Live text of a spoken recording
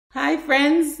Hi,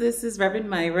 friends. This is Reverend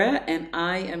Myra, and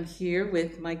I am here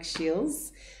with Mike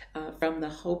Shields from the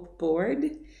Hope Board.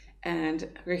 And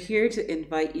we're here to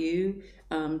invite you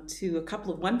to a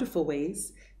couple of wonderful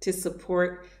ways to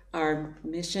support our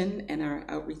mission and our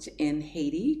outreach in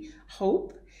Haiti,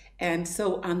 Hope. And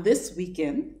so on this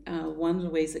weekend, one of the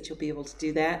ways that you'll be able to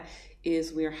do that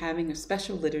is we're having a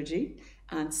special liturgy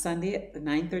on Sunday at the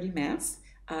 9:30 Mass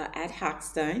at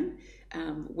Hochstein,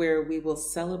 where we will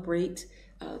celebrate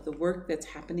the work that's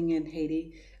happening in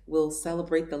Haiti. We'll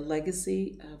celebrate the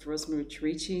legacy of Rosemary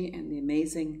Chirichi and the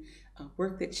amazing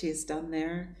work that she has done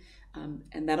there.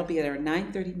 And that'll be at our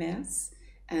 9:30 Mass.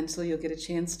 And so you'll get a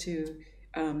chance to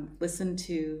listen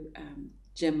to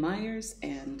Jim Myers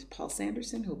and Paul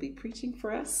Sanderson, who will be preaching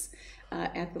for us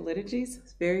at the liturgies.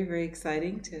 It's very, very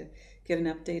exciting to get an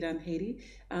update on Haiti.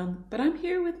 But I'm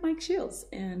here with Mike Shields,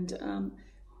 and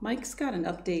Mike's got an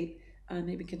update.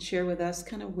 Maybe can share with us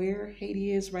kind of where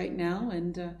Haiti is right now,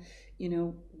 and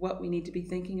what we need to be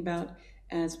thinking about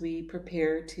as we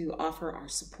prepare to offer our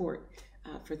support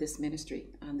for this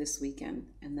ministry on this weekend.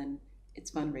 And then it's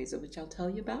fundraiser, which I'll tell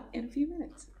you about in a few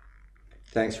minutes.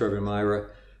 Thanks, Reverend Myra,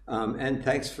 and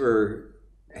thanks for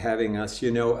having us.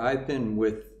 I've been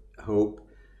with Hope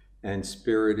and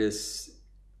Spiritus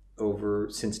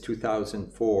since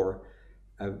 2004.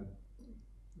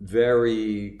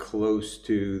 Very close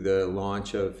to the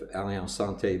launch of Alliance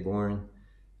Santé Born,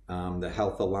 the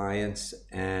Health Alliance,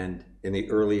 and in the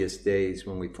earliest days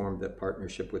when we formed the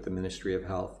partnership with the Ministry of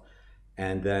Health.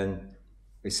 And then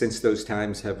since those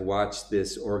times have watched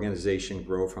this organization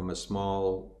grow from a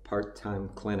small part-time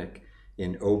clinic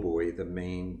in Oboy, the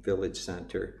main village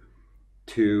center,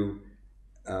 to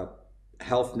a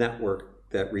health network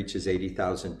that reaches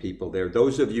 80,000 people there.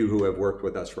 Those of you who have worked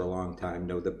with us for a long time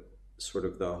know the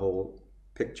whole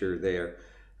picture there.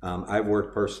 I've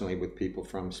worked personally with people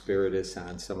from Spiritus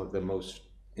on some of the most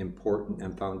important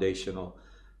and foundational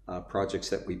projects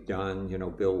that we've done.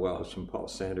 Bill Welsh and Paul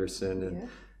Sanderson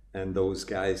and those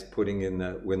guys putting in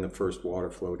when the first water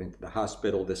flowed into the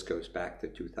hospital. This goes back to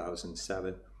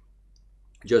 2007.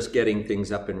 Just getting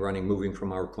things up and running, moving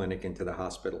from our clinic into the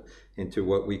hospital, into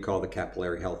what we call the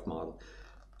capillary health model.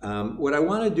 What I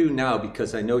want to do now,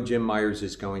 because I know Jim Myers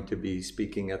is going to be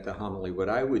speaking at the homily, what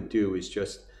I would do is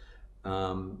just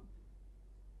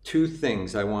two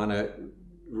things. I want to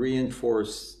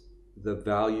reinforce the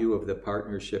value of the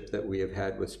partnership that we have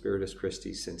had with Spiritus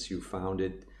Christi since you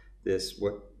founded this,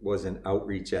 what was an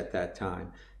outreach at that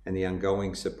time, and the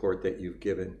ongoing support that you've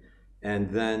given. And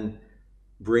then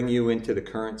bring you into the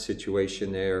current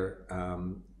situation there,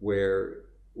 where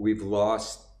we've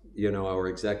lost our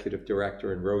executive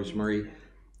director and Rosemary,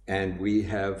 and we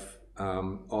have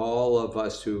all of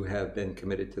us who have been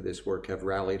committed to this work have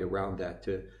rallied around that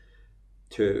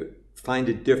to find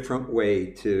a different way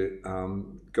to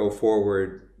go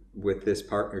forward with this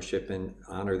partnership and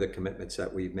honor the commitments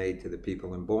that we've made to the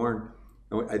people in Bourne.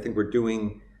 I think we're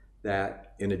doing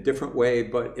that in a different way,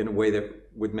 but in a way that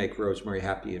would make Rosemary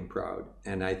happy and proud.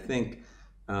 And I think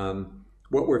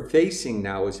what we're facing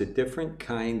now is a different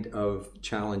kind of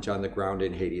challenge on the ground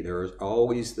in Haiti. There is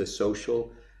always the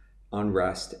social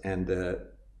unrest and the,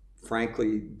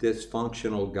 frankly,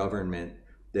 dysfunctional government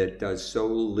that does so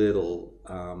little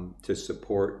to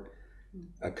support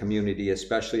a community,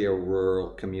 especially a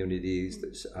rural communities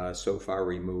that's so far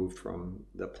removed from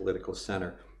the political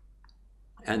center.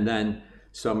 And then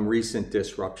some recent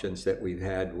disruptions that we've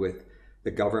had with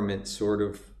the government sort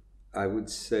of, I would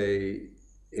say,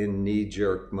 in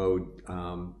knee-jerk mode,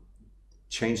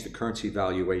 change the currency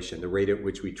valuation, the rate at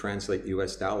which we translate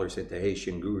US dollars into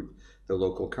Haitian gourde, the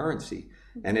local currency.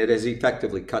 And it has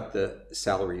effectively cut the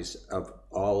salaries of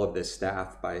all of the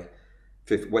staff by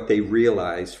what they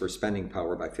realize for spending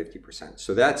power by 50%.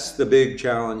 So that's the big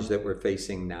challenge that we're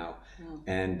facing now. Wow.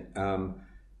 And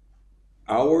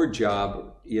our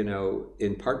job,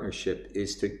 in partnership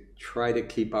is to try to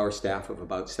keep our staff of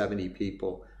about 70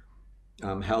 people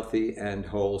healthy and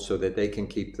whole so that they can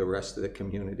keep the rest of the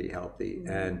community healthy.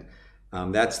 Mm-hmm.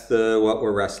 And that's what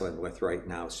we're wrestling with right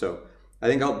now. So I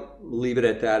think I'll leave it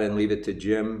at that and leave it to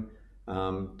Jim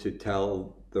to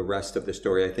tell the rest of the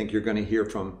story. I think you're going to hear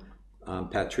from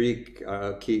Patrick,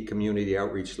 key community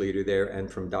outreach leader there, and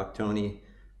from Doc Tony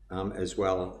as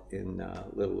well in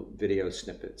little video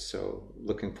snippets. So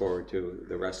looking forward to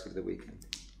the rest of the weekend.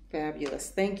 Fabulous.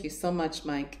 Thank you so much,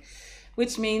 Mike.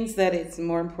 Which means that it's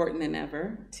more important than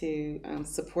ever to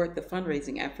support the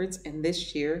fundraising efforts. And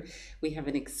this year, we have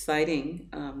an exciting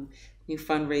new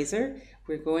fundraiser.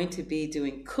 We're going to be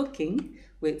doing cooking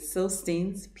with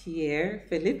Silstein's Pierre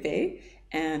Felipe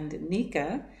and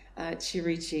Nika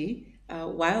Chirichi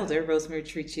Wilder, Rosemary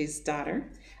Chirichi's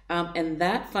daughter. And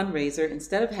that fundraiser,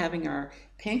 instead of having our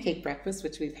pancake breakfast,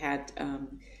 which we've had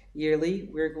yearly,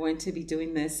 we're going to be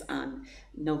doing this on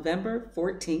November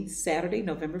 14th, Saturday,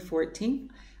 November 14th,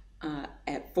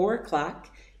 at 4 o'clock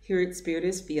here at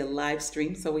Spiritus via live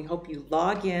stream. So we hope you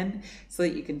log in so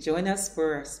that you can join us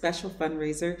for a special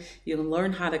fundraiser. You'll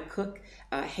learn how to cook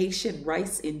Haitian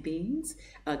rice and beans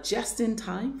just in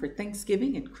time for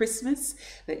Thanksgiving and Christmas,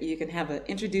 that you can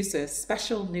introduce a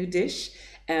special new dish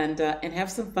and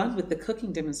have some fun with the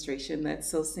cooking demonstration that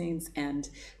Sosines and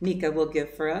Nika will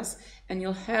give for us. And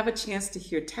you'll have a chance to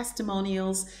hear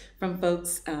testimonials from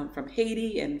folks from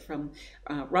Haiti and from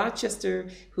Rochester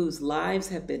whose lives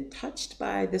have been touched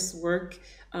by this work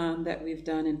that we've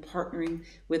done in partnering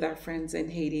with our friends in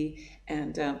Haiti.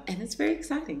 And it's very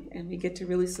exciting. And we get to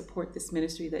really support this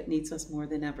ministry that needs us more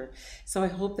than ever. So I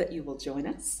hope that you will join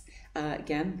us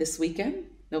again this weekend,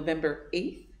 November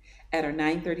 8th. At our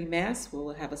 9:30 Mass,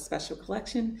 we'll have a special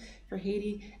collection for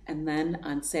Haiti. And then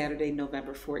on Saturday,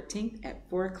 November 14th at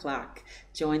 4 o'clock,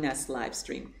 join us live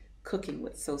stream, Cooking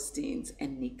with Sostines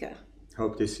and Nika.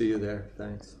 Hope to see you there.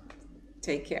 Thanks.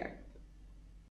 Take care.